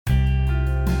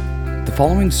The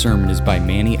following sermon is by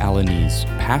Manny Alaniz,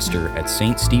 pastor at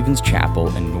St. Stephen's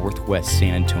Chapel in Northwest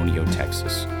San Antonio,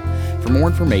 Texas. For more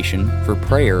information, for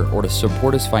prayer, or to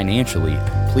support us financially,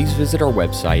 please visit our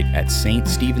website at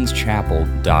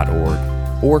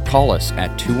ststephenschapel.org or call us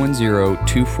at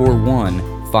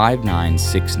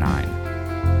 210-241-5969.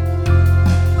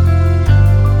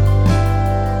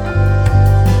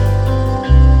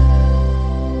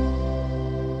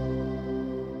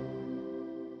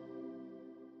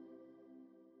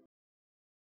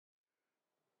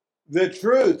 The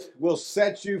truth will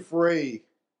set you free.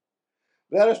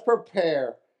 Let us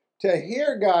prepare to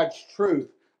hear God's truth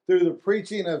through the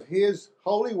preaching of His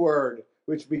holy word,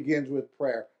 which begins with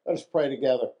prayer. Let us pray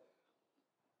together.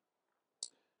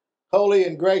 Holy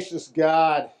and gracious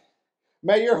God,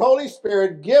 may your Holy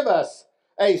Spirit give us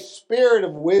a spirit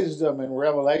of wisdom and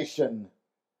revelation,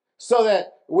 so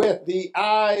that with the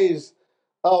eyes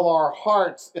of our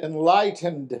hearts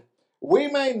enlightened, we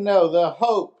may know the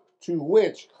hope to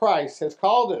which Christ has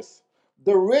called us,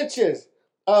 the riches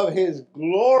of his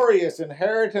glorious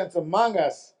inheritance among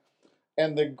us,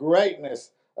 and the greatness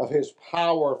of his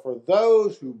power for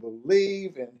those who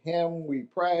believe in him, we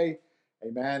pray.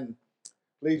 Amen.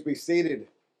 Please be seated.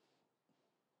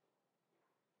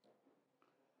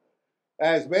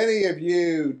 As many of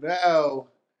you know,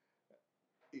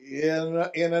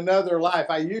 in another life,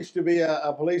 I used to be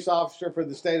a police officer for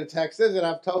the state of Texas, and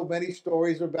I've told many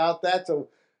stories about that, so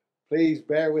please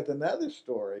bear with another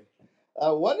story.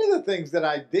 One of the things that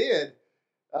I did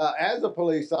as a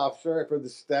police officer for the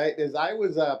state is I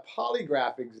was a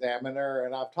polygraph examiner,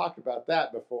 and I've talked about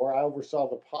that before. I oversaw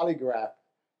the polygraph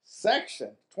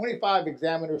section, 25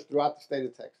 examiners throughout the state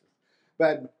of Texas.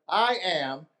 But I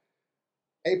am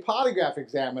a polygraph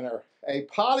examiner. A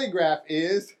polygraph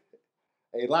is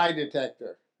a lie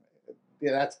detector.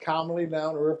 Yeah, that's commonly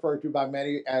known or referred to by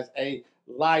many as a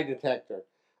lie detector.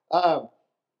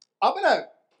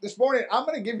 This morning, I'm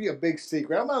gonna give you a big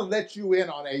secret. I'm gonna let you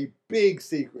in on a big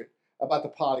secret about the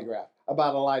polygraph,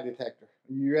 about a lie detector.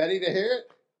 You ready to hear it?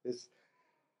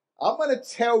 I'm gonna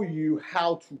tell you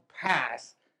how to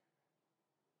pass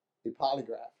a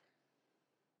polygraph.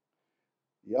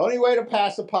 The only way to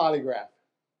pass a polygraph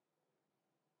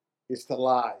is to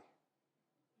lie.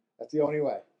 That's the only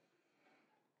way.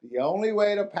 The only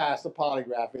way to pass a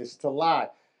polygraph is to lie.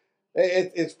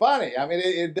 It's funny. I mean,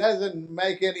 it doesn't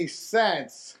make any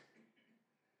sense.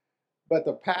 But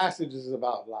the passage is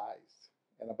about lies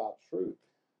and about truth.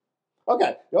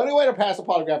 Okay, the only way to pass a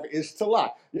polygraph is to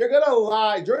lie. You're going to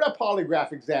lie during a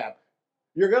polygraph exam.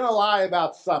 You're going to lie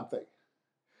about something.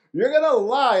 You're going to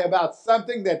lie about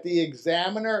something that the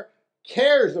examiner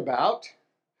cares about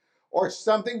or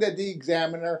something that the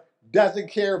examiner doesn't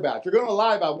care about. You're going to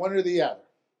lie about one or the other.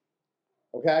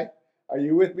 Okay? Are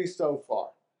you with me so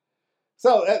far?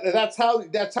 So that's how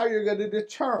you're going to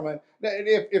determine that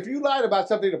if you lied about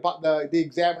something the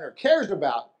examiner cares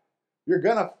about, you're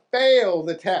going to fail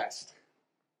the test.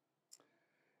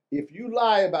 If you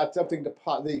lie about something the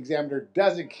examiner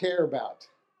doesn't care about,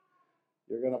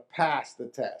 you're going to pass the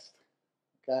test.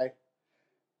 Okay?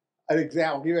 An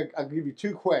example. I'll give you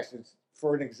two questions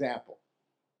for an example.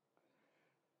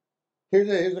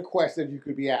 Here's a question you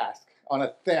could be asked on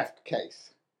a theft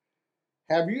case.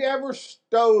 Have you ever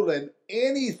stolen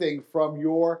anything from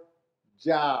your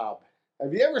job?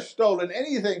 Have you ever stolen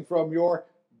anything from your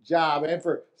job? And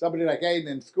for somebody like Aiden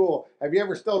in school, have you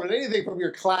ever stolen anything from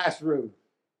your classroom?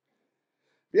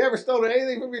 Have you ever stolen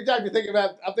anything from your job?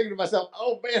 I'm thinking to myself,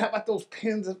 oh man, how about those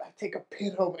pens? I take a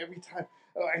pen home every time.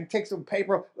 Oh, I can take some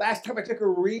paper. Last time I took a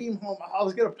ream home, I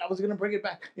was gonna bring it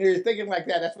back. You're thinking like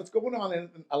that. That's what's going on in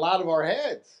a lot of our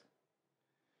heads.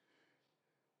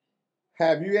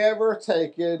 Have you ever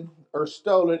taken or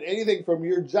stolen anything from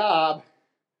your job?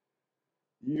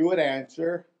 You would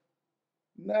answer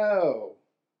no.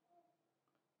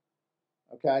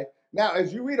 Okay. Now,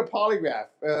 as you read a polygraph,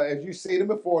 as you've seen them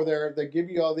before, they give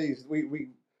you all these.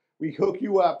 We hook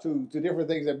you up to different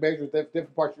things that measure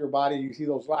different parts of your body. You see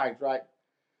those lines, right?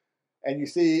 And you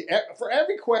see for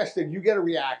every question, you get a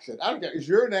reaction. I don't care. Is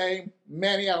your name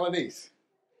Manny Alaniz?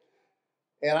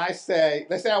 And let's say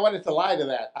I wanted to lie to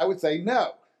that. I would say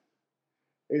no.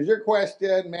 Is your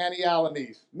question Manny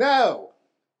Alaniz? No.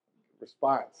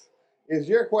 Response. Is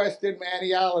your question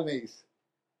Manny Alaniz?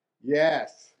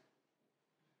 Yes.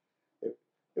 It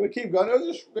would keep going.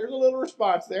 There's a little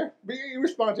response there. You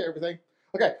respond to everything.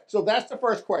 Okay, so that's the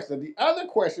first question. The other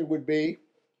question would be,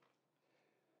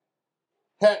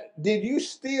 did you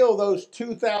steal those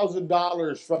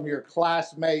 $2,000 from your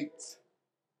classmate's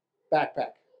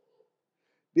backpack?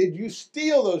 Did you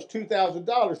steal those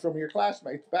 $2,000 from your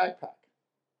classmate's backpack?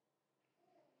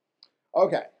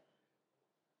 Okay.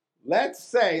 Let's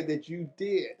say that you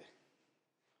did.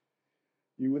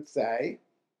 You would say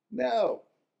no.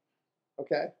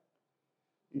 Okay?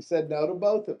 You said no to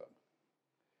both of them.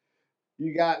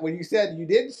 When you said you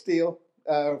didn't steal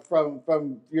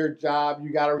from your job,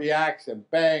 you got a reaction.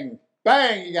 Bang,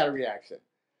 bang, you got a reaction.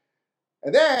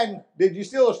 And then, did you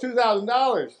steal those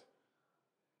 $2,000?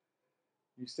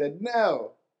 You said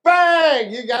no.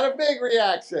 Bang, you got a big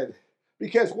reaction.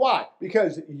 Because why?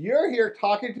 Because you're here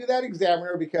talking to that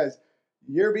examiner because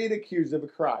you're being accused of a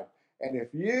crime. And if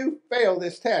you fail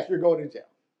this test, you're going to jail.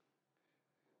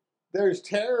 There's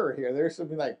terror here. There's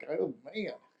something like, oh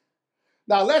man.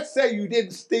 Now, let's say you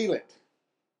didn't steal it.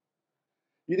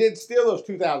 You didn't steal those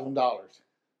 $2,000.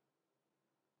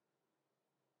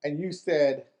 And you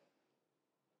said,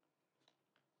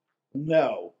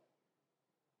 no.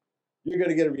 You're going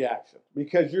to get a reaction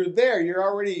because you're there. You're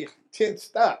already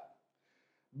tensed up.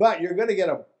 But you're going to get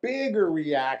a bigger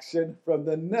reaction from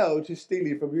the no to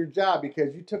stealing from your job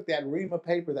because you took that ream of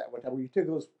paper that one time, or you took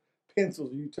those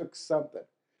pencils, or you took something.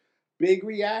 Big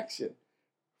reaction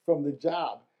from the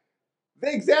job.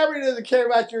 The examiner doesn't care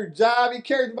about your job. He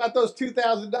cares about those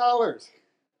 $2,000.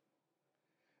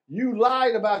 You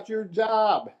lied about your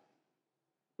job,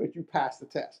 but you passed the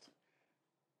test.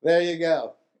 There you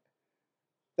go.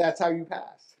 That's how you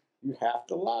pass. You have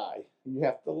to lie. You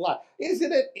have to lie.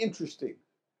 Isn't it interesting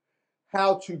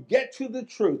how to get to the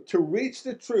truth, to reach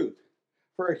the truth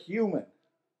for a human,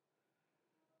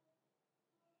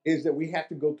 is that we have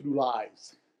to go through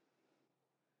lies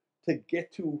to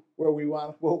get to where we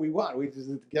want what we want, which is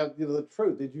to get to the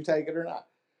truth. Did you take it or not?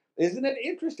 Isn't it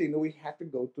interesting that we have to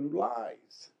go through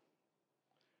lies?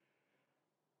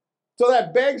 So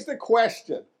that begs the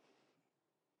question,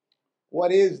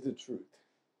 what is the truth?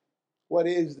 What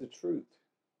is the truth?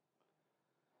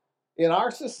 In our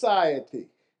society,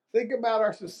 think about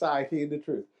our society and the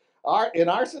truth. In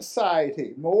our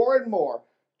society, more and more,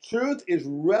 truth is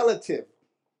relative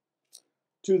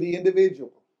to the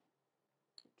individual.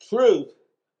 Truth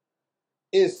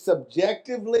is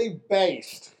subjectively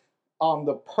based on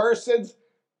the person's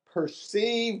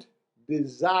perceived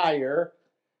desire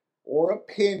or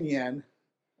opinion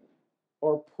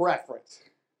or preference.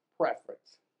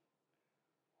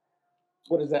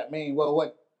 What does that mean? Well,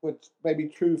 what may be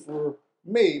true for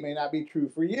me may not be true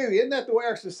for you. Isn't that the way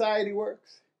our society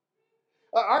works?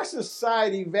 Our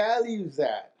society values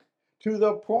that to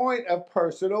the point of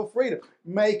personal freedom,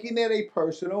 making it a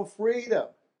personal freedom.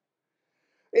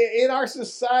 In our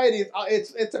society,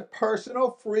 it's a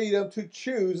personal freedom to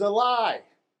choose a lie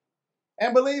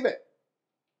and believe it.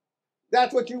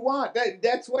 That's what you want.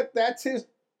 That's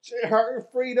her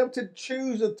freedom to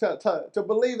choose to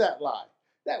believe that lie.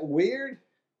 That weird?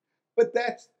 But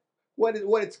that's what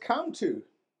it's come to.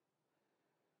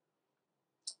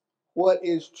 What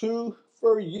is true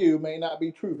for you may not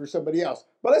be true for somebody else.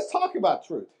 But let's talk about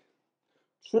truth.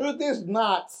 Truth is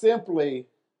not simply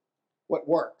what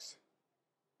works.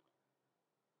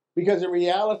 Because in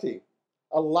reality,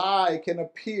 a lie can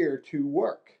appear to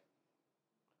work,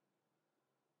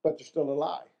 but there's still a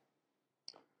lie.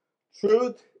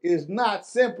 Truth is not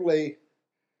simply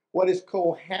what is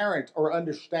coherent or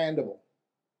understandable.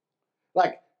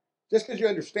 Like, just because you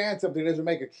understand something doesn't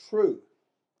make it true,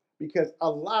 because a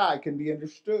lie can be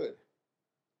understood.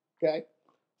 Okay?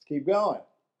 Let's keep going.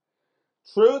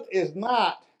 Truth is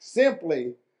not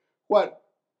simply what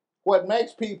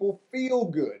makes people feel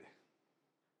good.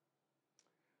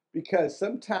 Because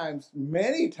sometimes,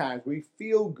 many times, we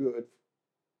feel good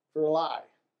for a lie.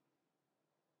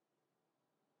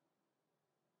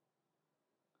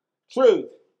 Truth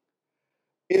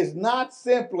is not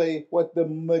simply what the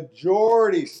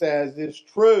majority says is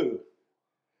true.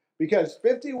 Because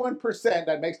 51%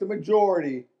 that makes the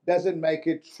majority doesn't make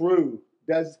it true,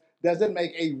 doesn't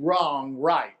make a wrong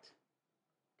right.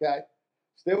 Okay?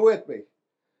 Still with me.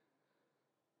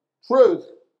 Truth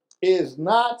is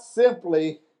not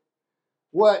simply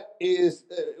what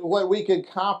we can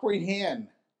comprehend,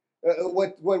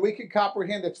 what we can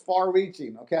comprehend that's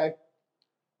far-reaching. Okay.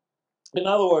 In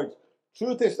other words,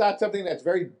 truth is not something that's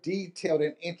very detailed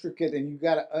and intricate, and you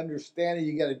got to understand it.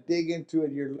 You got to dig into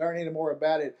it. You're learning more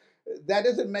about it. That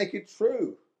doesn't make it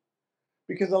true,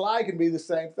 because a lie can be the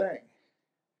same thing.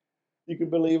 You can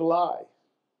believe a lie.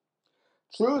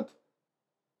 Truth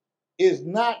is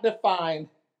not defined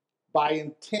by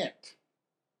intent.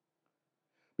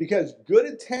 Because good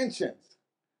intentions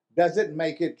doesn't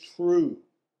make it true.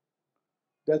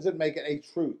 Doesn't make it a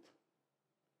truth.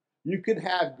 You could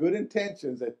have good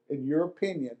intentions, in your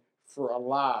opinion, for a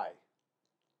lie.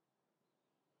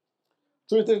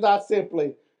 Truth is not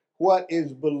simply what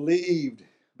is believed,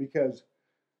 because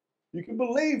you can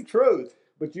believe truth,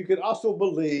 but you could also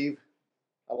believe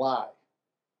a lie.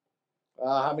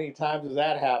 How many times has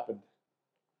that happened?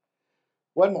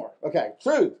 One more. Okay.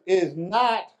 Truth is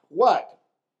not what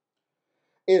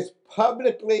is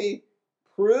publicly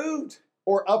proved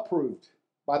or approved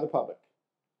by the public.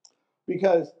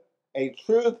 Because a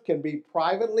truth can be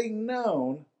privately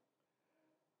known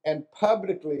and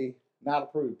publicly not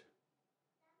approved.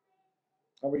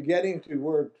 Are we getting to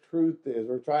where truth is?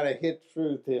 We're trying to hit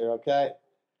truth here, okay?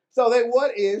 So then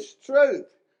what is truth?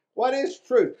 What is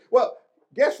truth? Well,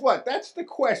 guess what? That's the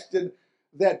question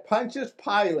that Pontius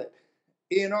Pilate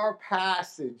in our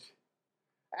passage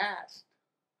asked.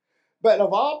 But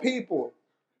of all people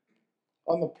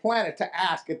on the planet to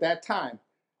ask at that time,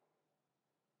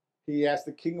 he asked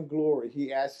the King of Glory.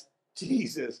 He asked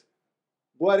Jesus,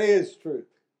 what is truth?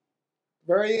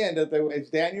 Very end, as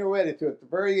Daniel read it to at the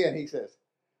very end, he says,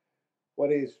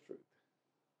 what is truth?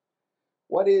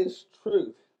 What is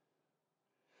truth?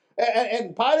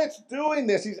 And Pilate's doing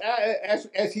this. He's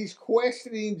as he's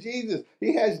questioning Jesus.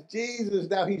 He has Jesus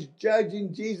now. He's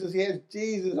judging Jesus. He has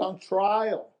Jesus on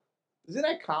trial. Isn't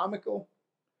that comical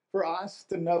for us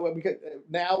to know? Because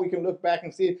now we can look back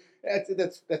and see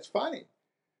that's funny.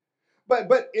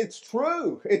 But it's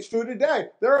true. It's true today.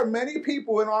 There are many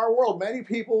people in our world, many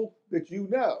people that you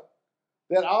know,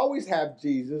 that always have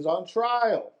Jesus on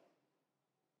trial.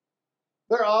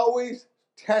 They're always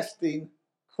testing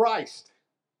Christ.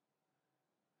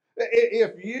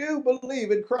 If you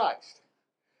believe in Christ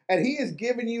and he has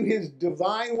given you his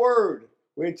divine word,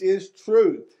 which is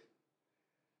truth,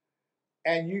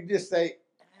 and you just say,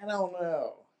 I don't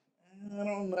know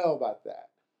about that,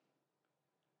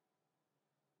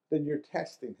 then you're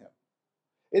testing him.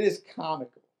 It is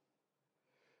comical.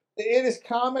 It is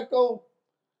comical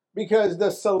because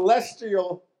the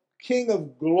celestial King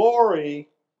of Glory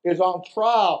is on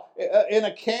trial in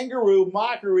a kangaroo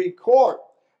mockery court,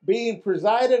 being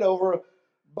presided over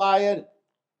by an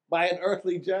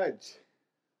earthly judge,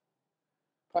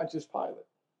 Pontius Pilate.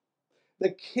 The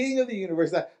King of the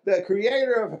universe, the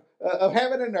creator of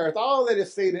heaven and earth, all that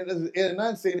is seen and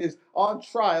unseen is on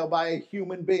trial by a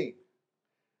human being,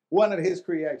 one of his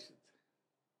creations.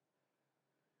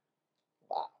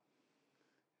 Wow.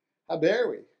 How dare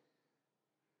we?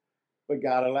 But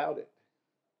God allowed it.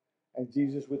 And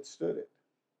Jesus withstood it.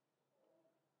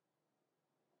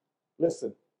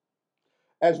 Listen,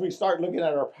 as we start looking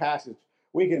at our passage,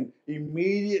 we can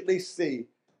immediately see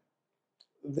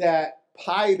that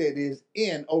Pilate is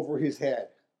in over his head.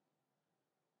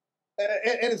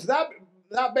 And it's not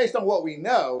based on what we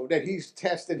know, that he's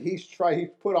tested, he's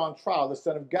put on trial, the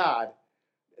Son of God.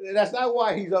 That's not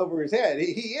why he's over his head.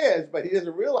 He is, but he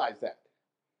doesn't realize that.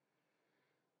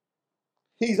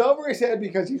 He's over his head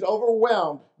because he's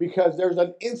overwhelmed, because there's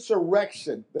an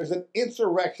insurrection. There's an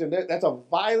insurrection. That's a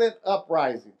violent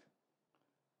uprising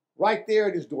right there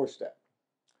at his doorstep.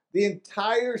 The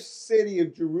entire city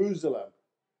of Jerusalem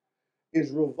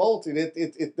is revolted.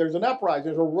 There's an uprising.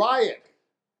 There's a riot.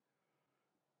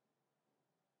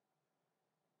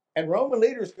 And Roman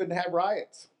leaders couldn't have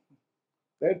riots.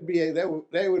 They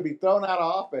would be thrown out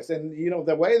of office. And, you know,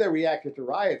 the way they reacted to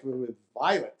riots was with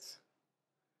violence.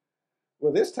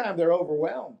 Well, this time they're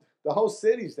overwhelmed. The whole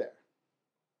city's there.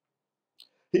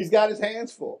 He's got his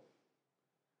hands full.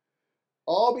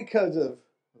 All because of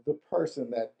the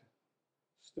person that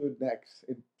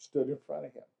stood in front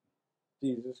of him,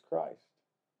 Jesus Christ.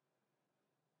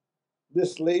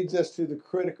 This leads us to the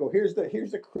critical. Here's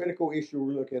the critical issue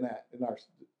we're looking at in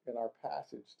our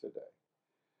passage today.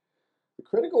 The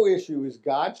critical issue is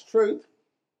God's truth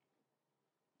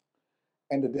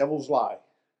and the devil's lie.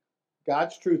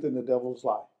 God's truth and the devil's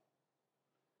lie.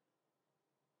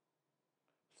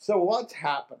 So what's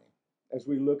happening as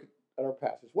we look at our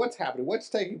passage? What's happening? What's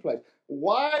taking place?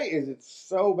 Why is it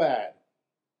so bad?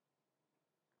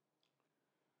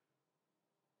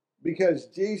 Because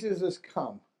Jesus has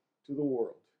come to the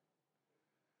world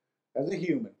as a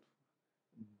human,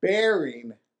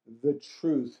 bearing the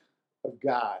truth of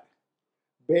God,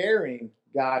 bearing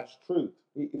God's truth.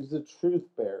 He is the truth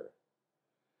bearer.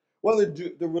 Well,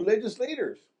 the religious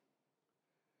leaders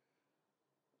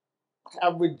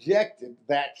have rejected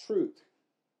that truth.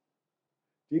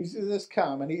 Jesus has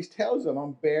come and he tells them,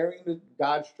 I'm bearing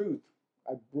God's truth.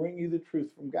 I bring you the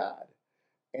truth from God.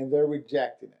 And they're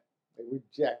rejecting it. They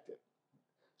reject it.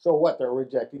 So what? They're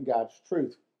rejecting God's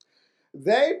truth.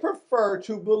 They prefer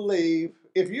to believe,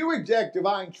 if you reject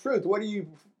divine truth, what do you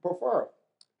prefer?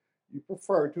 You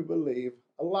prefer to believe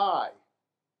a lie.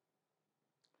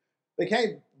 They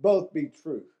can't both be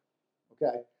true,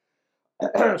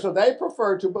 okay? So they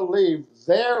prefer to believe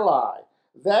their lie.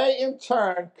 They in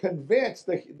turn convinced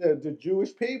the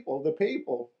Jewish people,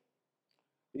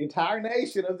 the entire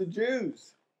nation of the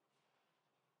Jews,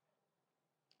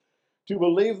 to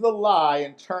believe the lie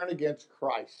and turn against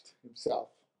Christ himself.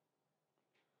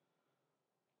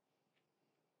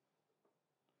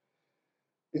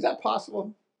 Is that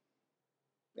possible?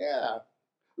 Yeah.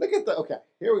 Okay,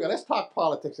 here we go. Let's talk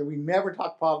politics. And we never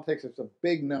talk politics. It's a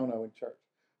big no-no in church.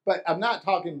 But I'm not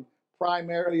talking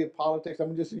primarily of politics.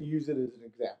 I'm just going to use it as an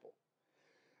example.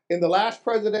 In the last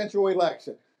presidential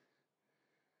election,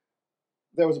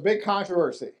 there was a big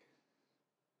controversy.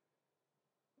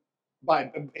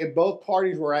 Both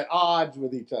parties were at odds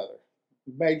with each other.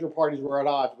 Major parties were at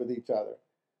odds with each other.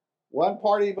 One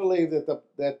party believed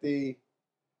that the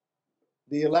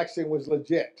election was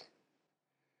legit.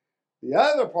 The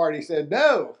other party said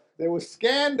no, there was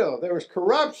scandal, there was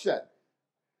corruption.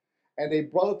 And they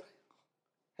both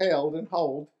held and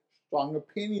hold strong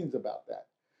opinions about that.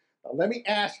 Now, let me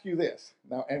ask you this.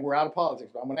 Now, and we're out of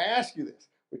politics, but I'm going to ask you this.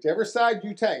 Whichever side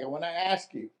you take, I want to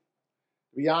ask you,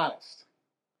 to be honest.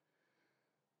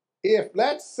 If,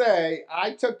 let's say,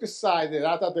 I took the side that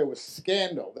I thought there was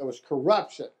scandal, there was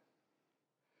corruption,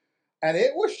 and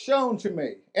it was shown to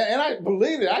me, and I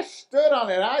believed it, I stood on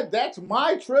it, that's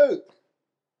my truth.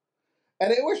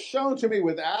 And it was shown to me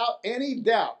without any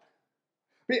doubt.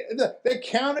 They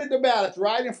counted the ballots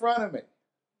right in front of me.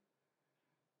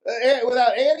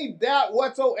 Without any doubt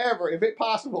whatsoever, if it's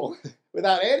possible,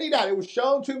 without any doubt, it was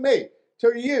shown to me,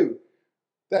 to you,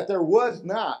 that there was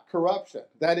not corruption,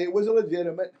 that it was a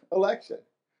legitimate election.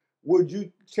 Would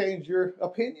you change your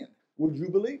opinion? Would you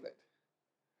believe it?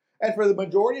 And for the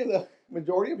majority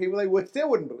of people, they still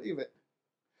wouldn't believe it.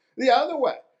 The other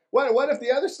way, what if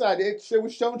the other side, it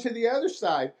was shown to the other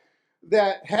side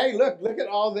that, hey, look at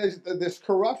all this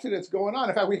corruption that's going on.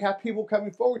 In fact, we have people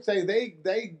coming forward saying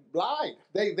they lied,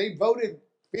 they voted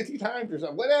 50 times or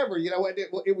something, whatever. You know,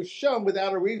 it was shown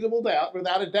without a reasonable doubt,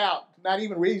 without a doubt, not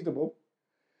even reasonable,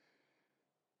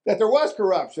 that there was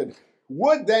corruption.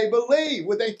 Would they believe?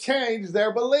 Would they change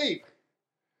their belief?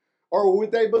 Or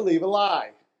would they believe a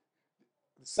lie?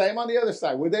 Same on the other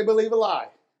side. Would they believe a lie?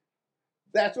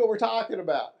 That's what we're talking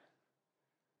about.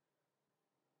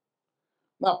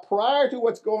 Now, prior to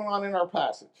what's going on in our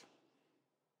passage,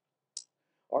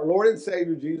 our Lord and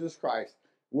Savior Jesus Christ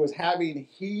was having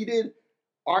heated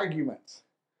arguments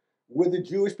with the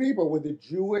Jewish people, with the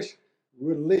Jewish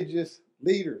religious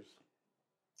leaders.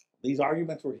 These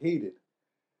arguments were heated.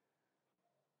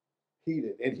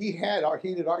 And he had our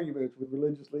heated arguments with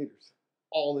religious leaders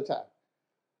all the time.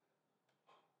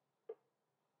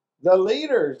 The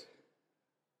leaders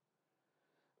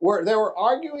were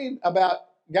arguing about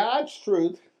God's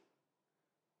truth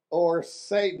or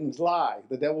Satan's lie,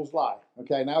 the devil's lie.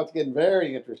 Okay, now it's getting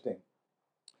very interesting.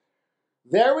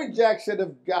 Their rejection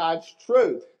of God's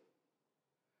truth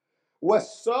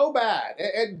was so bad,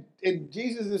 and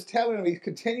Jesus is telling them, he's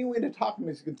continuing to talk to them,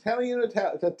 he's continuing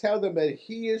to tell them that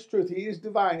he is truth, he is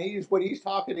divine, what he's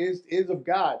talking is of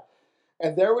God.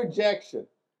 And their rejection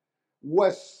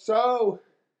was so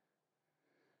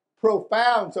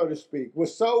profound, so to speak,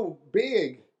 was so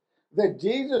big that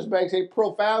Jesus makes a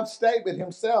profound statement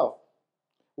himself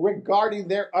regarding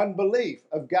their unbelief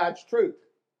of God's truth.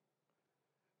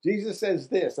 Jesus says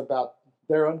this about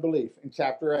their unbelief in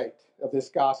chapter 8 of this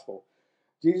gospel.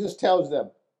 Jesus tells them,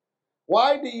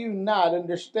 "Why do you not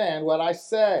understand what I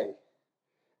say?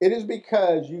 It is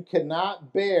because you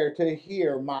cannot bear to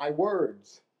hear my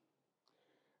words.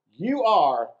 You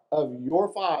are of your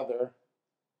father,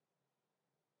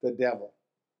 the devil.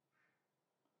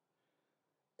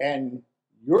 And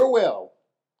your will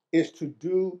is to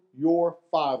do your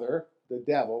father, the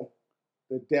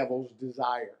devil's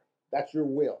desire." That's your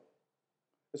will.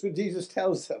 That's what Jesus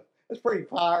tells them. That's pretty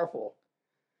powerful.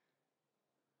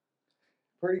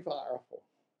 Pretty powerful.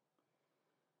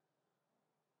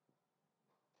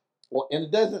 Well, and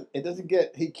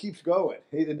he keeps going.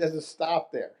 It doesn't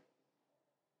stop there.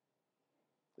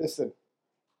 Listen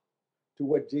to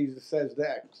what Jesus says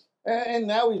next. And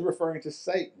now he's referring to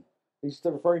Satan. He's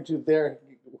referring to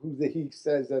he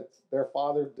says that's their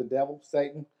father, the devil,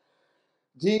 Satan.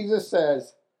 Jesus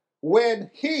says, when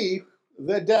he,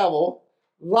 the devil,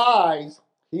 lies,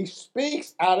 he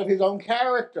speaks out of his own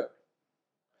character.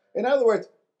 In other words,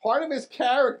 part of his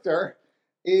character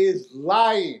is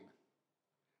lying.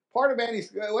 What's part of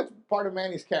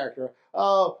Manny's character?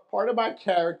 Part of my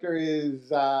character is,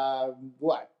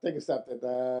 what? Think of something.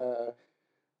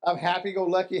 I'm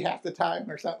happy-go-lucky half the time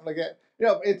or something like that. You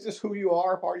know, it's just who you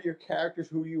are. Part of your character is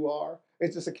who you are.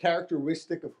 It's just a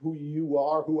characteristic of who you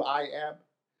are, who I am.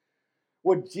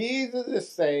 What Jesus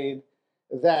is saying,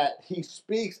 that he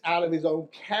speaks out of his own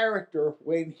character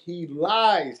when he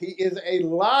lies. He is a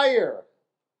liar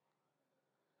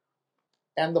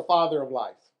and the father of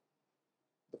lies.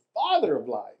 The father of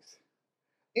lies.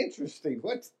 Interesting.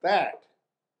 What's that?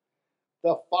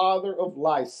 The father of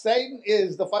lies. Satan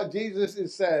is the father.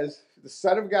 Jesus says, the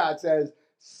Son of God says,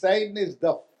 Satan is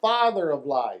the father of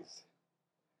lies.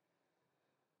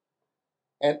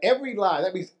 And every lie,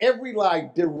 that means every lie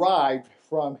derived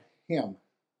from him.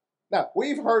 Now,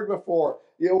 we've heard before,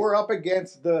 we're up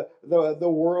against the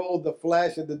world, the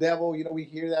flesh, and the devil. We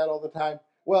hear that all the time.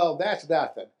 Well, that's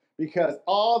nothing, because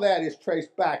all that is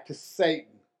traced back to Satan.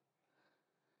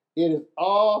 It is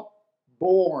all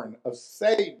born of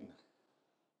Satan.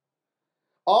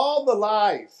 All the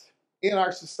lies in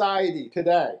our society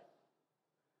today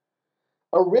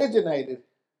originated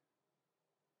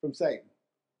from Satan.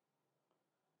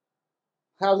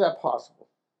 How is that possible?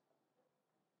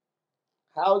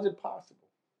 How is it possible?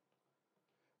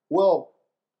 Well,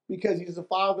 because he's the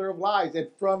father of lies, and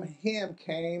from him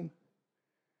came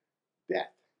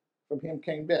death. From him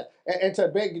came death. And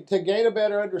to gain a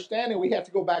better understanding, we have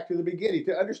to go back to the beginning.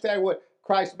 To understand what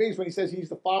Christ means when he says he's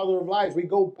the father of lies, we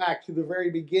go back to the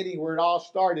very beginning where it all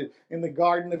started in the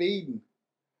Garden of Eden,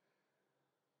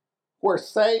 where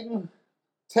Satan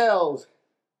tells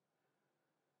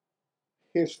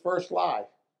his first lie,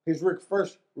 his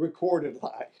first recorded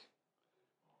lie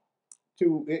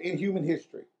in human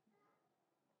history.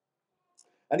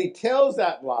 And he tells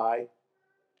that lie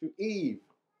to Eve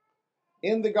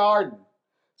in the garden.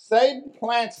 Satan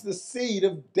plants the seed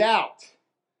of doubt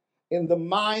in the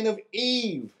mind of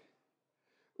Eve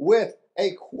with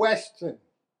a question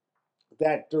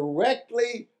that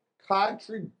directly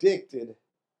contradicted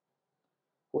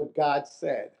what God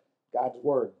said, God's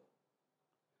word,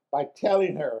 by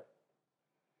telling her,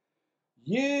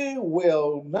 "You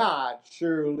will not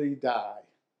surely die."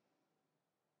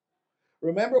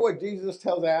 Remember what Jesus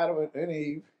tells Adam and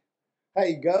Eve?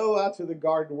 Hey, go out to the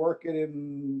garden, work it,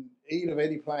 and eat of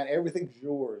any plant. Everything's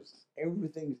yours.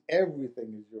 Everything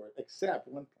is yours, except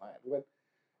one plant.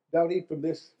 Don't eat from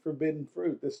this forbidden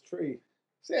fruit, this tree.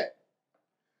 That's it.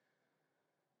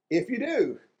 If you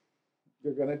do,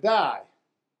 you're going to die.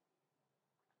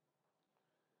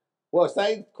 Well,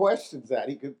 Satan questions that.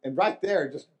 And right there,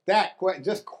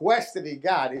 just questioning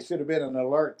God, it should have been an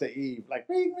alert to Eve, like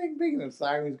bing, bing, bing, and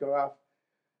sirens go off.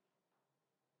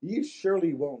 You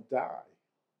surely won't die.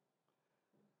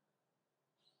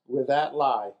 With that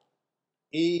lie,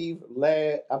 with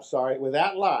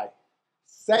that lie,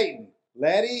 Satan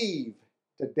led Eve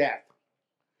to death.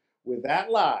 With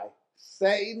that lie,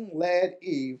 Satan led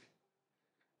Eve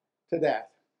to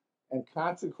death. And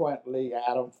consequently,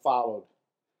 Adam followed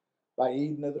by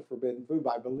eating of the forbidden food,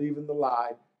 by believing the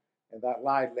lie, and that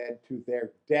lie led to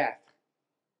their death.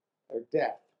 Their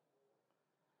death.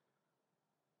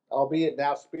 Albeit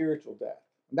now spiritual death.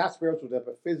 Not spiritual death,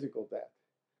 but physical death.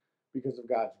 Because of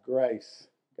God's grace.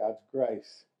 God's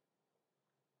grace.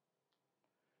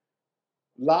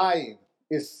 Lying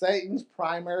is Satan's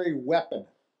primary weapon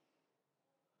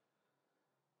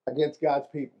against God's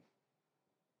people.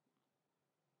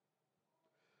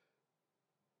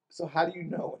 So how do you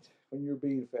know it when you're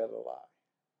being fed a lie?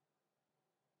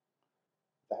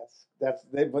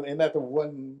 Isn't that the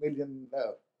 1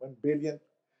 billion,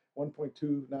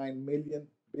 1.29 million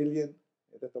billion?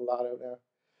 Is that the lotto now?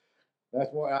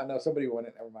 That's more. I know somebody won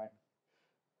it. Never mind.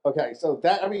 Okay, so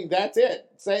that's it.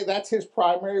 Say that's his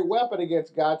primary weapon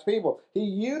against God's people. He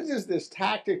uses this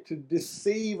tactic to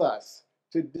deceive us.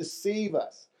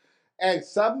 And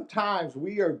sometimes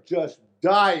we are just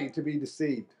dying to be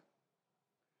deceived.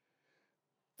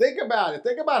 Think about it.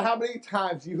 Think about how many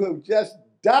times you have just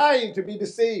dying to be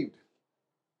deceived.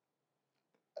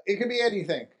 It could be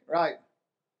anything, right?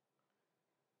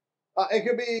 It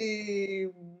could be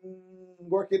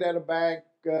working at a bank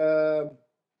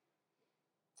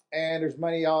and there's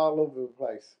money all over the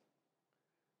place.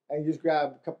 And you just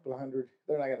grab a couple of hundred.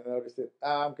 They're not going to notice it.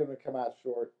 I'm going to come out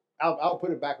short. I'll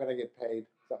put it back when I get paid.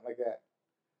 Something like that.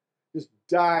 Just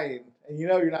dying. And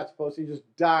you're not supposed to. You're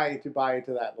just dying to buy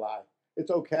into that lie. It's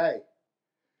okay.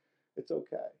 It's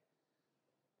okay.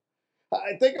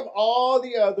 I think of all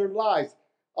the other lies,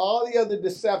 all the other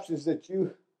deceptions that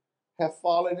you have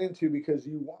fallen into because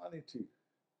you wanted to.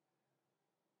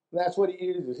 That's what he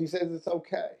uses. He says it's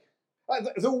okay.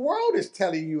 The world is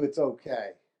telling you it's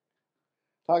okay.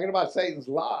 Talking about Satan's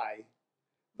lie.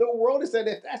 The world is saying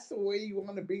if that's the way you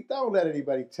want to be, don't let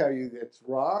anybody tell you that's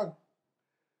wrong.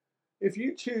 If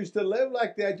you choose to live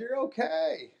like that, you're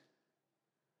okay.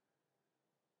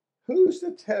 Who's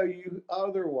to tell you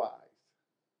otherwise?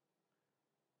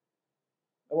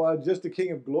 Well, just the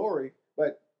King of Glory.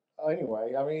 But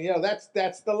anyway, I mean,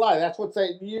 that's the lie. That's what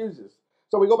Satan uses.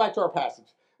 So we go back to our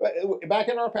passage. Back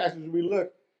in our passage, we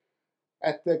look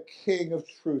at the King of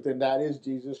Truth, and that is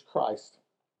Jesus Christ.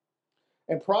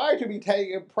 And prior to be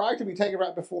taken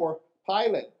right before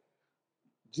Pilate,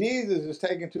 Jesus is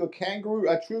taken to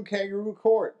a true kangaroo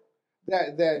court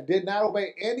that did not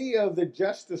obey any of the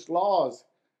justice laws,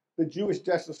 the Jewish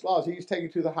justice laws. He's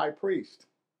taken to the high priest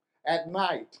at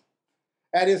night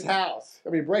at his house. I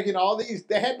mean, breaking all these.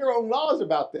 They had their own laws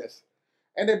about this,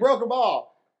 and they broke them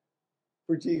all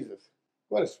for Jesus.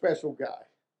 What a special guy.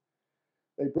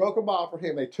 They broke them all for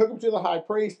him. They took him to the high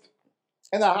priest,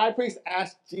 and the high priest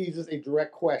asked Jesus a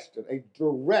direct question.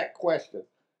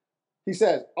 He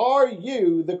says, "Are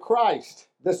you the Christ,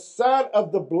 the Son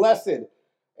of the Blessed?"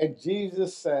 And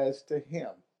Jesus says to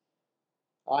him,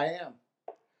 "I am.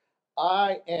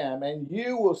 I am. And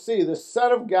you will see the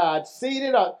Son of God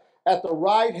seated up at the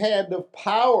right hand of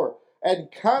power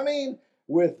and coming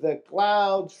with the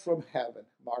clouds from heaven."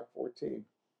 Mark 14.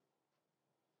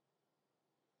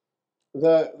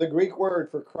 The Greek word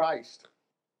for Christ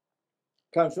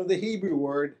comes from the Hebrew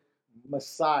word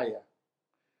Messiah.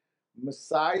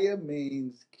 Messiah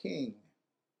means king,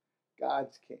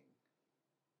 God's king.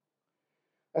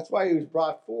 That's why he was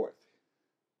brought forth,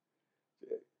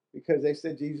 because they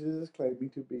said Jesus is claiming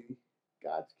to be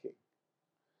God's king.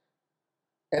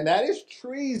 And that is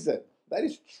treason. That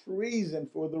is treason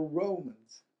for the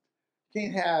Romans. You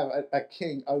can't have a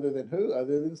king other than who?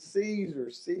 Other than Caesar.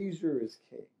 Caesar is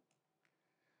king.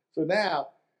 So now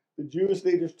the Jewish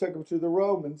leaders took him to the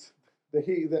Romans,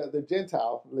 the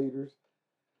Gentile leaders,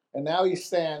 and now he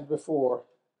stands before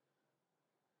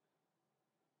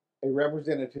a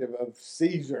representative of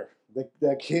Caesar,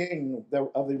 the king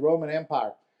of the Roman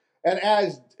Empire. And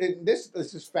this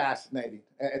is fascinating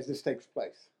as this takes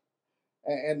place.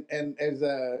 And as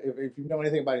if you know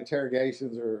anything about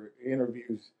interrogations or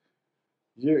interviews,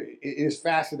 it is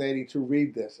fascinating to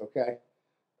read this, okay?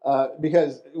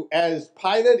 Because as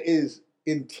Pilate is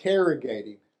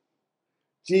interrogating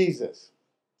Jesus,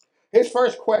 his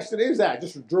first question is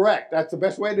just direct. That's the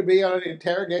best way to be on an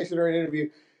interrogation or an interview.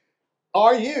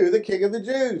 Are you the King of the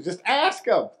Jews? Just ask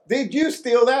him. Did you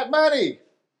steal that money?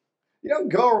 You don't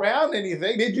go around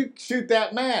anything. Did you shoot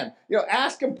that man?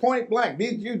 Ask him point blank.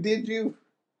 Did you?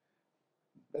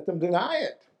 Let them deny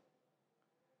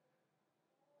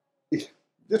it.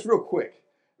 Just real quick.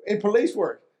 In police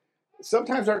work,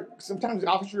 sometimes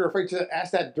officers are afraid to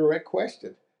ask that direct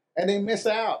question, and they miss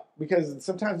out because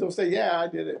sometimes they'll say, "Yeah, I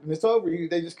did it," and it's over.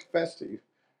 They just confess to you.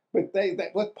 But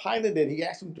what Pilate did, he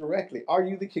asked them directly, "Are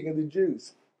you the King of the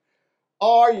Jews?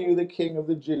 Are you the King of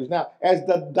the Jews?" Now, as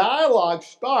the dialogue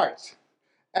starts,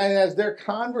 and as their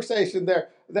conversation,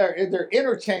 their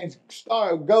interchange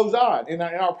goes on in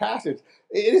our passage,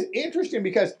 it is interesting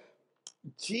because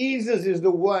Jesus is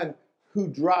the one who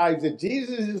drives it.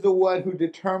 Jesus is the one who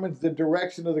determines the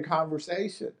direction of the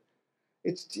conversation.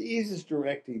 It's Jesus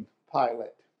directing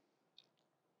Pilate.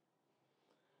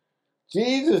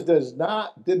 Jesus does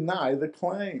not deny the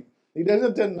claim. He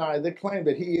doesn't deny the claim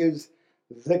that he is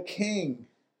the king.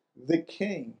 The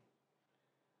king.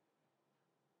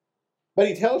 But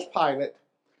he tells Pilate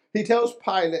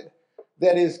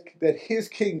that his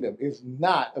kingdom is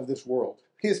not of this world.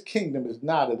 His kingdom is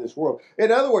not of this world. In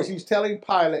other words, he's telling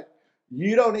Pilate,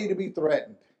 you don't need to be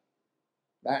threatened.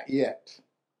 Not yet.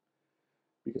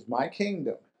 Because my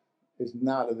kingdom is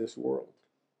not of this world.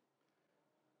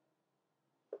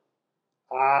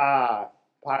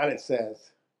 Pilate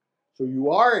says, so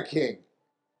you are a king.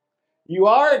 You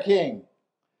are a king.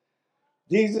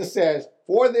 Jesus says,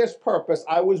 for this purpose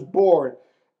I was born,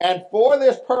 and for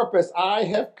this purpose I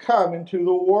have come into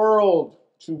the world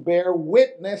to bear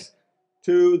witness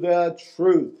to the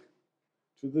truth.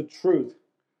 To the truth.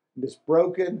 In this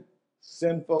broken,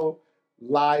 sinful,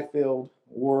 lie-filled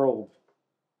world.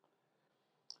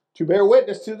 To bear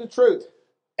witness to the truth.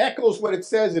 Echoes what it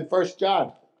says in 1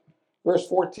 John, verse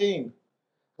 14.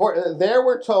 For there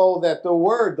we're told that the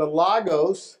Word, the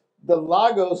Logos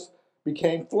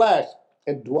became flesh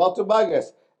and dwelt among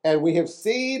us, and we have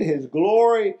seen his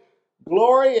glory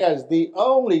as the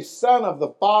only Son of the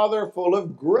Father, full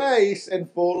of grace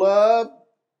and full of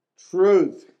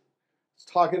truth. It's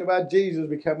talking about Jesus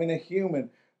becoming a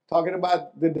human, talking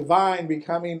about the divine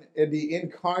becoming, the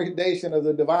incarnation of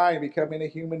the divine becoming a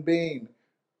human being,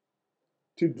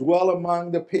 to dwell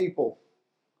among the people.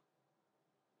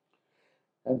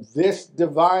 And this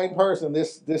divine person,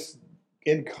 this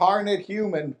incarnate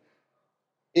human,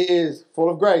 is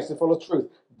full of grace and full of truth.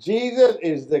 Jesus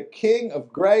is the King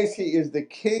of grace. He is the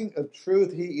King of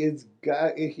truth. He is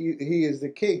God. He is the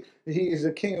King. He is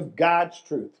the King of God's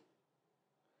truth.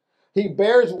 He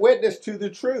bears witness to the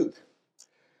truth,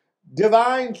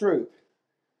 divine truth.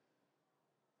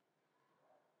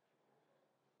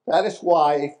 That is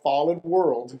why a fallen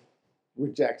world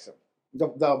rejects him.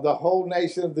 The whole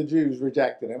nation of the Jews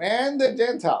rejected him, and the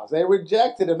Gentiles. They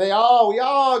rejected him. We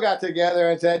all got together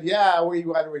and said, yeah, we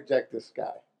want to reject this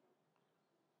guy.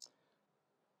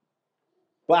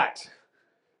 But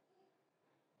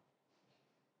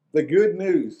the good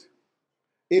news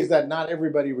is that not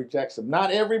everybody rejects him.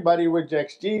 Not everybody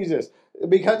rejects Jesus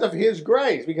because of his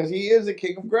grace, because he is the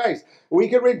King of grace. We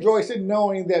can rejoice in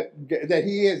knowing that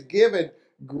he has given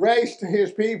grace to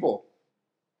his people.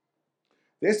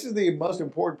 This is the most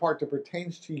important part that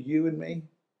pertains to you and me.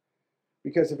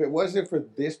 Because if it wasn't for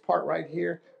this part right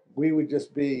here, we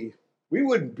wouldn't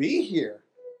be here.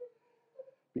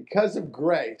 Because of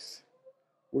grace,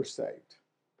 we're saved.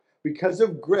 Because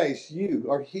of grace, you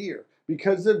are here.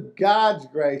 Because of God's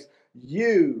grace,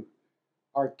 you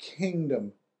are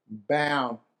kingdom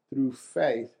bound through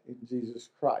faith in Jesus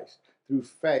Christ, through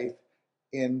faith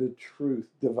in the truth,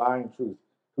 divine truth,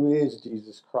 who is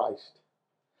Jesus Christ.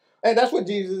 And that's what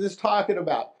Jesus is talking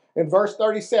about. In verse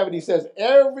 37, he says,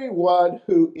 everyone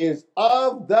who is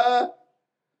of the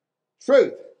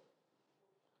truth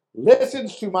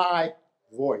listens to my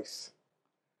voice.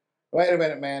 Wait a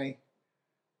minute, Manny.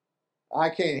 I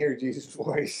can't hear Jesus'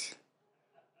 voice.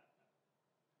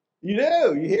 You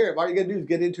do. You hear him. All you got to do is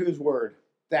get into his word.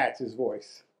 That's his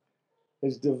voice.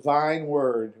 His divine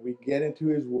word. We get into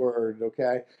his word,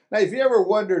 okay? Now, if you ever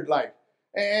wondered, like,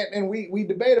 and we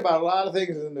debate about a lot of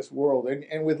things in this world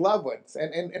and with loved ones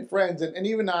and friends and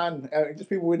even on just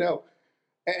people we know.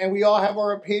 And we all have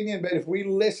our opinion, but if we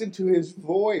listen to his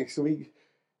voice,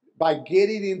 by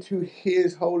getting into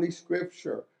his holy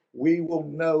scripture, we will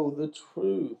know the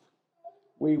truth.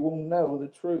 We will know the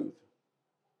truth.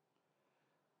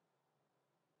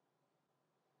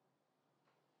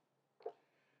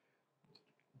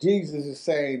 Jesus is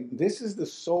saying, this is the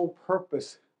sole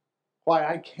purpose why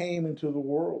I came into the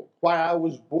world, why I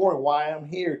was born, why I'm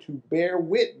here, to bear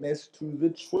witness to the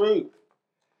truth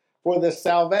for the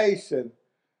salvation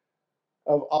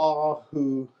of all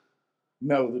who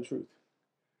know the truth.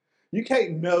 You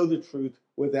can't know the truth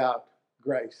without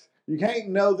grace. You can't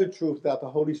know the truth without the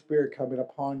Holy Spirit coming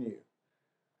upon you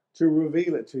to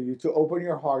reveal it to you, to open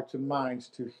your hearts and minds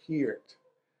to hear it.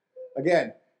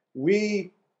 Again,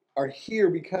 we are here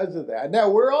because of that. Now,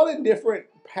 we're all in different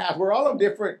paths. We're all in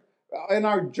different, in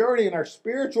our journey, in our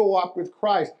spiritual walk with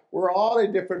Christ, we're all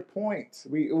at different points.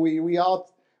 We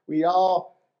all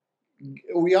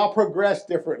progress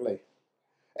differently.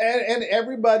 And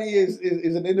everybody is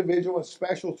an individual and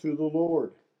special to the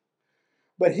Lord.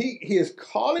 But he is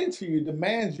calling to you,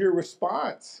 demands your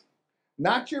response.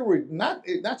 Not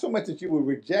so much that you will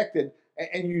reject it,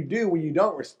 and you do when you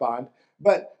don't respond,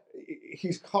 but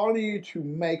he's calling you to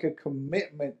make a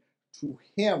commitment to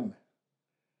him.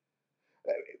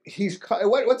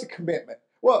 What's a commitment?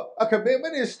 Well, a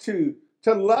commitment is to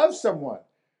love someone,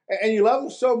 and you love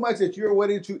them so much that you're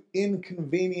willing to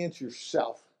inconvenience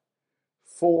yourself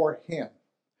for him.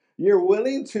 You're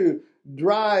willing to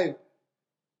drive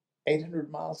 800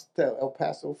 miles to El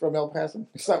Paso from El Paso,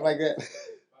 something like that.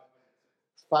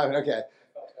 500, okay.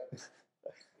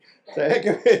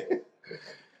 So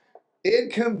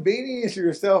inconvenience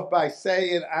yourself by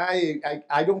saying,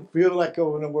 I don't feel like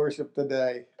going to worship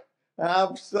today.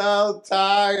 I'm so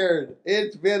tired.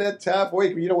 It's been a tough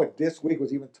week. You know what? This week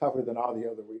was even tougher than all the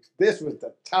other weeks. This was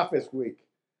the toughest week.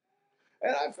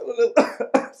 And I feel a little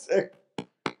sick.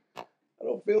 I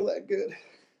don't feel that good.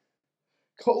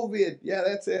 COVID, yeah,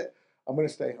 that's it. I'm going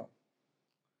to stay home.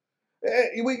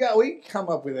 We can come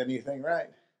up with anything, right?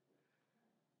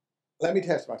 Let me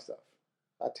test myself.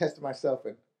 I tested myself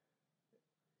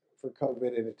for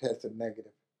COVID and it tested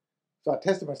negative. So I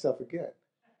tested myself again.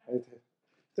 It's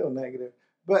still negative.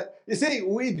 But you see,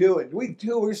 we do it.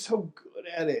 We're so good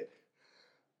at it.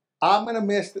 I'm going to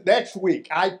miss the next week.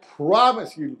 I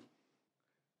promise you.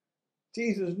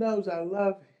 Jesus knows I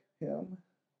love him.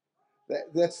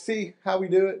 Let's see how we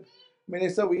do it. I mean,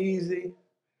 it's so easy.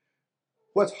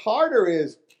 What's harder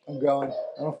is I'm going.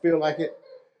 I don't feel like it,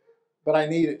 but I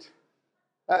need it.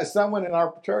 Someone in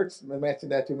our church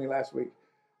mentioned that to me last week.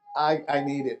 I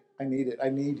need it. I need it. I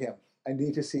need him. I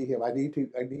need to see him. I need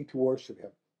to worship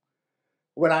him.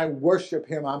 When I worship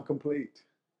him, I'm complete.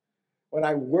 When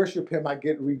I worship him, I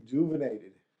get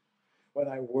rejuvenated. When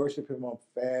I worship him, I'm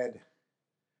fed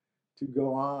to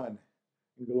go on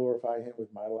and glorify him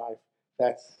with my life.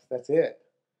 That's it.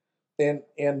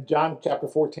 In John chapter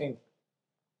 14,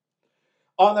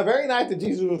 On the very night that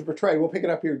Jesus was betrayed, we'll pick it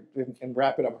up here and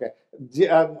wrap it up. Okay,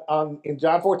 in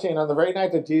John 14, on the very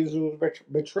night that Jesus was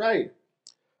betrayed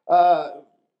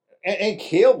and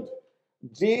killed,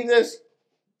 Jesus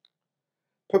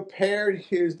prepared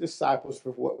his disciples for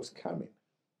what was coming.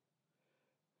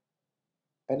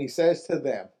 And he says to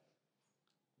them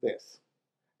this.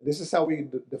 This is how we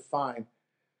define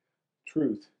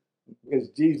truth, because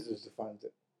Jesus defines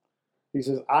it. He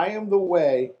says, I am the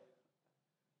way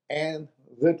and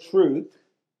the truth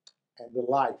and the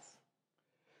life.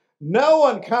 No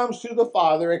one comes to the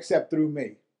Father except through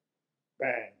me.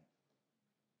 Bang.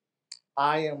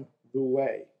 I am the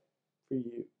way for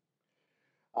you.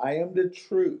 I am the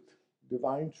truth,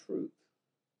 divine truth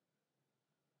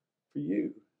for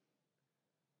you.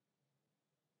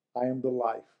 I am the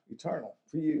life, eternal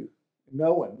for you.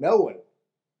 No one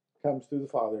comes to the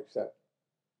Father except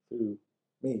through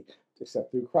me,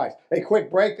 except through Christ. A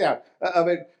quick breakdown of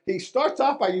it. He starts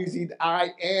off by using I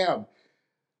am.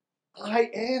 I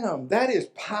am. That is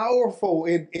powerful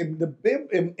in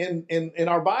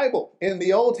our Bible, in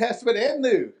the Old Testament and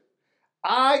New.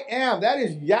 I am. That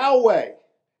is Yahweh.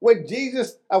 When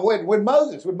Jesus, when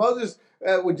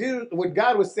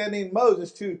God was sending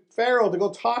Moses to Pharaoh to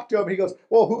go talk to him, he goes,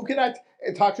 "Well, who can I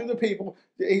talk to the people?"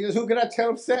 He says, "Who can I tell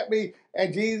them sent me?"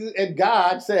 And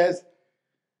God says,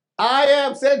 "I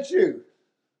am sent you,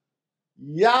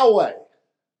 Yahweh.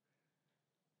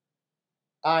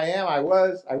 I am. I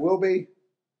was. I will be."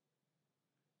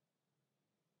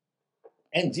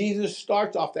 And Jesus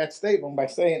starts off that statement by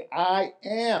saying, "I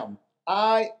am.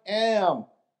 I am."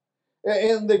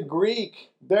 In the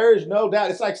Greek, there is no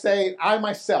doubt. It's like saying, I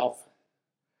myself,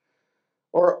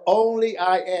 or only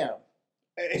I am.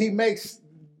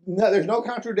 There's no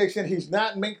contradiction. He's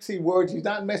not mixing words. He's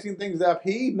not messing things up.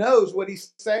 He knows what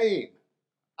he's saying.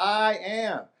 I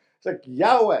am. It's like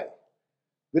Yahweh,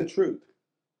 the truth,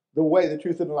 the way, the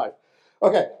truth, and the life.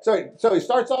 Okay, so he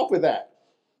starts off with that.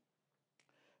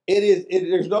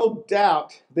 There's no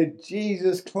doubt that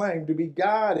Jesus claimed to be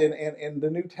God in the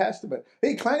New Testament.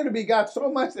 He claimed to be God so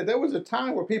much that there was a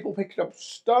time where people picked up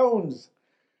stones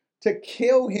to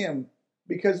kill him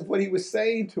because of what he was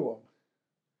saying to them.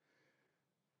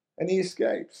 And he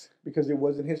escapes because it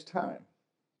wasn't his time.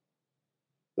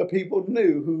 The people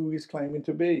knew who he's claiming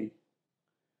to be.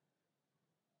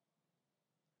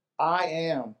 I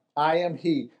am. I am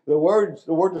he. The words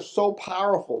are so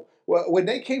powerful. When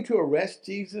they came to arrest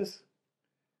Jesus,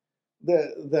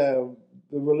 the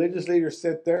religious leaders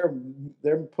sent their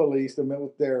police,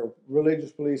 their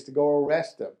religious police, to go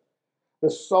arrest him.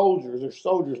 The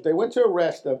soldiers, they went to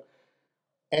arrest him,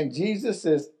 and Jesus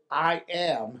says, I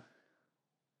am.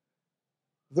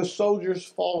 The soldiers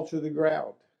fall to the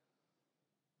ground.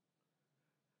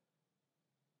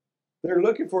 They're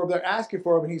looking for him, they're asking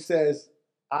for him, and he says,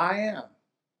 I am.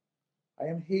 I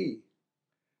am he.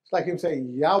 It's like him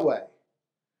saying Yahweh.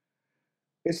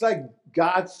 It's like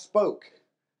God spoke,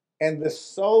 and the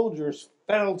soldiers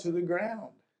fell to the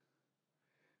ground.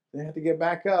 They had to get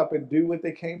back up and do what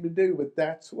they came to do, but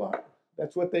that's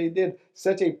what they did.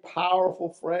 Such a powerful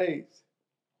phrase.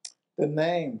 The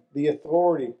name, the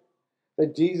authority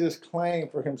that Jesus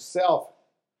claimed for himself.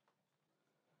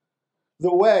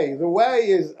 The way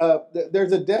is,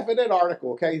 there's a definite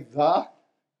article, okay? The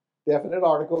definite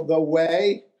article, the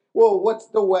way. Well, what's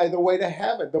the way? The way to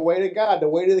heaven, the way to God, the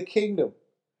way to the kingdom.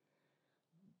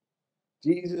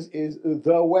 Jesus is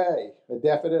the way, a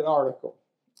definite article.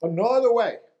 No other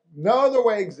way. No other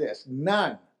way exists.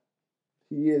 None.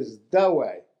 He is the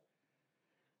way.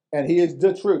 And he is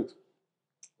the truth.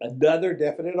 Another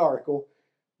definite article,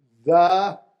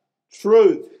 the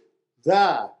truth.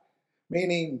 The,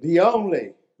 meaning the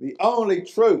only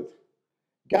truth.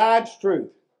 God's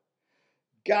truth.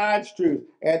 God's truth.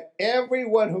 And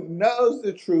everyone who knows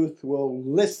the truth will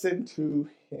listen to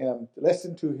him,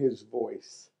 listen to his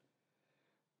voice.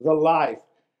 The life.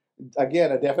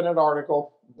 Again, a definite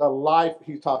article. The life,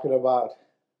 he's talking about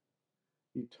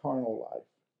eternal life.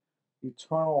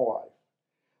 Eternal life.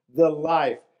 The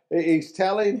life. He's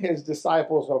telling his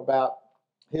disciples about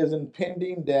his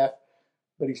impending death,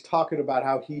 but he's talking about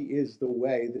how he is the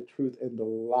way, the truth, and the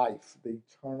life, the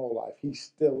eternal life. He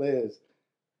still is.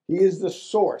 He is the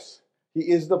source.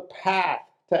 He is the path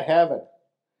to heaven.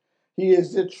 He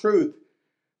is the truth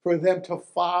for them to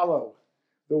follow,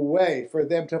 the way for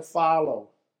them to follow.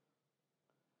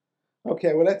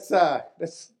 Okay, well, let's try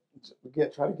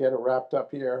to get it wrapped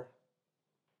up here.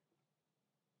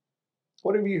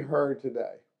 What have you heard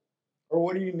today? Or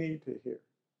what do you need to hear?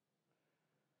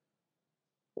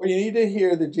 Well, you need to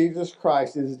hear that Jesus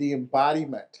Christ is the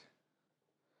embodiment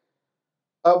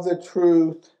of the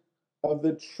truth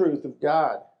of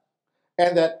God.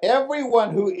 and that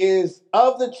everyone who is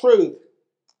of the truth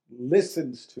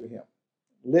listens to him.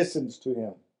 Listens to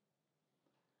him.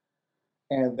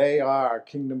 And they are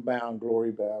kingdom bound,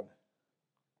 glory bound.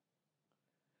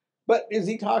 But is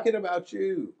he talking about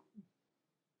you?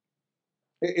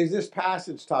 Is this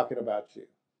passage talking about you?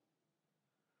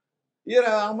 You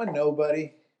know, I'm a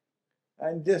nobody.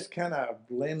 I just kind of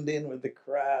blend in with the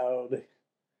crowd.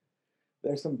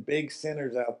 There's some big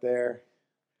sinners out there.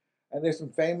 And there's some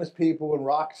famous people and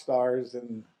rock stars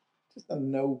and just a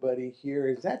nobody here.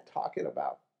 Is that talking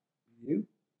about you?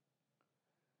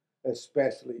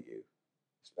 Especially you.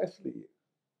 Especially you.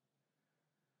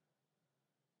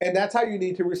 And that's how you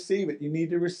need to receive it. You need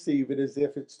to receive it as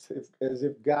if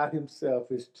God himself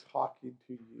is talking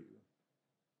to you.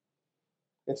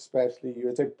 Especially you.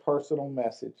 It's a personal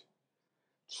message.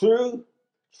 Truth,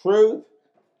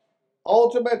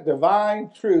 ultimate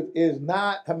divine truth is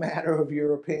not a matter of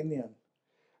your opinion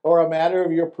or a matter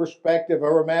of your perspective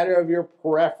or a matter of your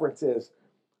preferences.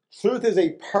 Truth is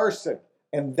a person,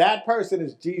 and that person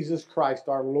is Jesus Christ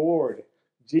our Lord.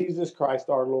 Jesus Christ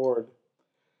our Lord,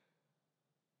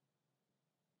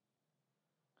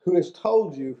 who has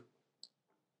told you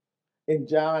in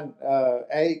John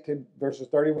 8, verses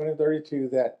 31 and 32,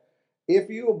 that if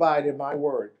you abide in my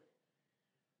word,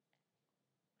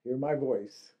 hear my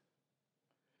voice,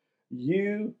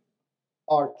 you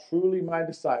are truly my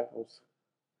disciples,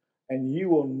 and you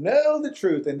will know the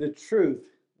truth, and the truth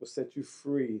will set you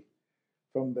free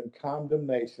from the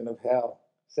condemnation of hell.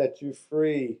 Set you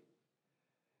free.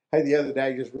 Hey, the other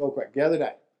day, just real quick,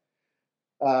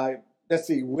 let's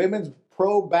see, women's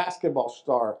pro basketball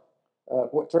star,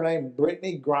 what's her name?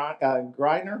 Brittany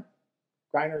Griner?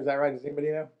 Griner, is that right? Does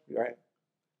anybody know? Right.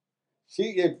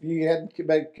 She, if you hadn't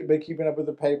been keeping up with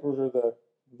the papers or the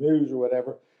news or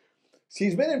whatever,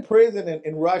 she's been in prison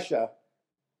in Russia,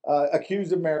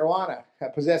 accused of marijuana,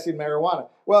 possessing marijuana.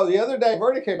 Well, the other day, a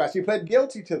verdict came out. She pled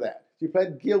guilty to that. She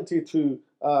pled guilty to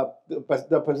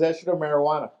the possession of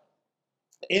marijuana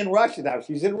in Russia. Now,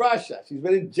 she's in Russia. She's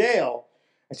been in jail,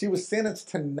 and she was sentenced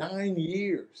to 9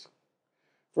 years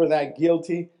for that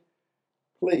guilty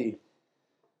plea.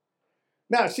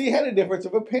 Now, she had a difference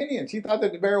of opinion. She thought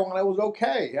that marijuana was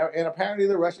okay, and apparently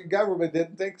the Russian government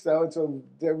didn't think so, and so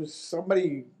there was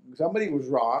somebody was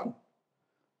wrong,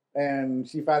 and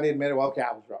she finally admitted, well, okay,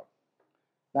 I was wrong.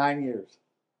 9 years.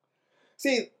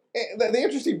 See, the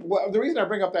interesting, the reason I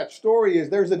bring up that story is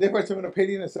there's a difference of an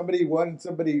opinion, and somebody won,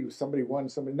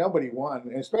 nobody won,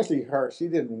 and especially her. She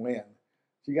didn't win.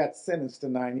 She got sentenced to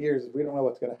 9 years. We don't know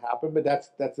what's going to happen, but that's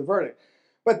the verdict.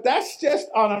 But that's just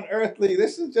on an earthly,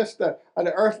 this is just an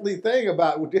earthly thing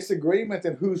about disagreement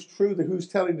and who's truth and who's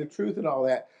telling the truth and all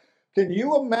that. Can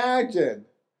you imagine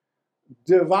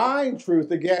divine truth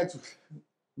against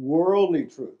worldly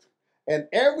truth? And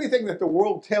everything that the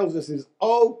world tells us is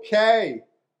okay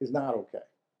is not okay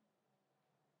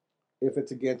if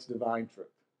it's against divine truth.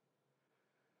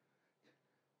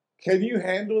 Can you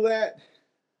handle that?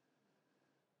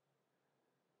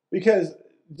 Because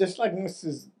just like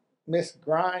Miss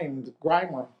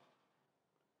Grimer,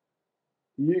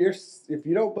 if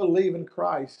you don't believe in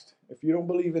Christ, if you don't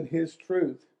believe in his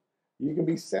truth, you can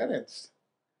be sentenced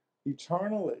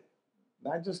eternally.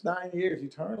 Not just 9 years,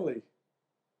 eternally.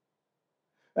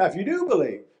 Now, if you do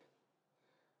believe,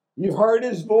 you've heard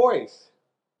his voice,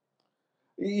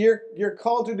 you're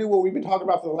called to do what we've been talking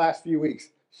about for the last few weeks.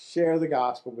 Share the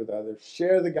gospel with others.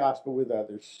 Share the gospel with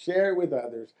others. Share it with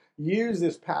others. Use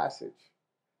this passage.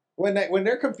 When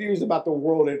they're confused about the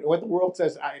world and what the world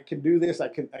says, I can do this, I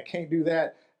can't do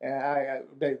that.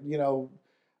 The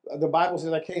Bible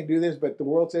says I can't do this, but the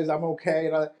world says I'm okay.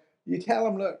 And you tell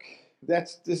them, look,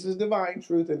 this is divine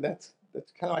truth, and that's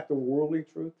kind of like the worldly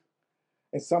truth.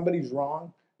 And somebody's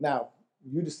wrong. Now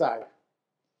you decide,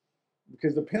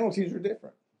 because the penalties are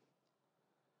different.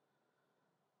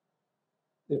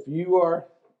 If you are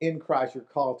in Christ, you're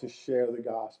called to share the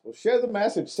gospel. Share the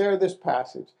message. Share this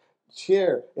passage.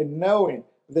 Share in knowing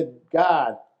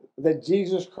that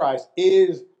Jesus Christ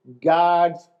is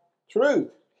God's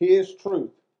truth. His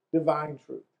truth. Divine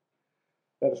truth.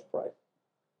 Let us pray.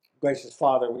 Gracious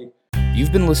Father,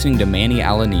 You've been listening to Manny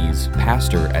Alaniz,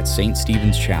 pastor at St.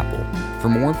 Stephen's Chapel. For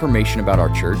more information about our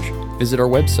church, visit our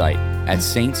website at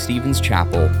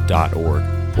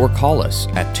ststephenschapel.org or call us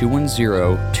at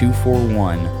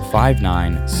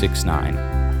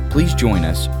 210-241-5969. Please join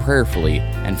us prayerfully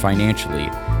and financially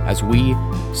as we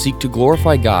seek to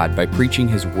glorify God by preaching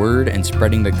His Word and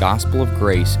spreading the gospel of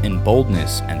grace in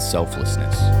boldness and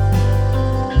selflessness.